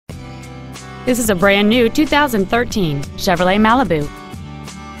This is a brand new 2013 Chevrolet Malibu.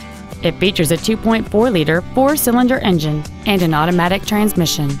 It features a 2.4-liter four-cylinder engine and an automatic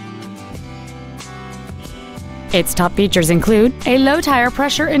transmission. Its top features include a low tire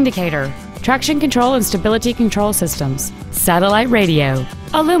pressure indicator, traction control and stability control systems, satellite radio,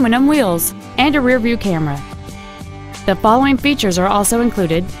 aluminum wheels, and a rear-view camera. The following features are also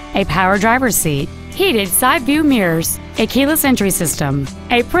included: a power driver's seat, heated side view mirrors, a keyless entry system,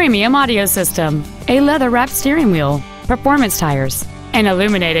 a premium audio system, a leather-wrapped steering wheel, performance tires, an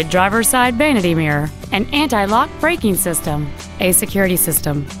illuminated driver's side vanity mirror, an anti-lock braking system, a security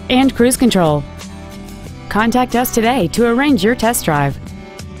system, and cruise control. Contact us today to arrange your test drive.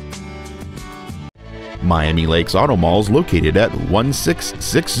 Miami Lakes Automall is located at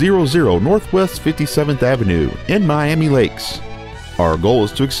 16600 Northwest 57th Avenue in Miami Lakes. Our goal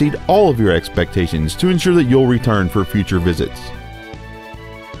is to exceed all of your expectations to ensure that you'll return for future visits.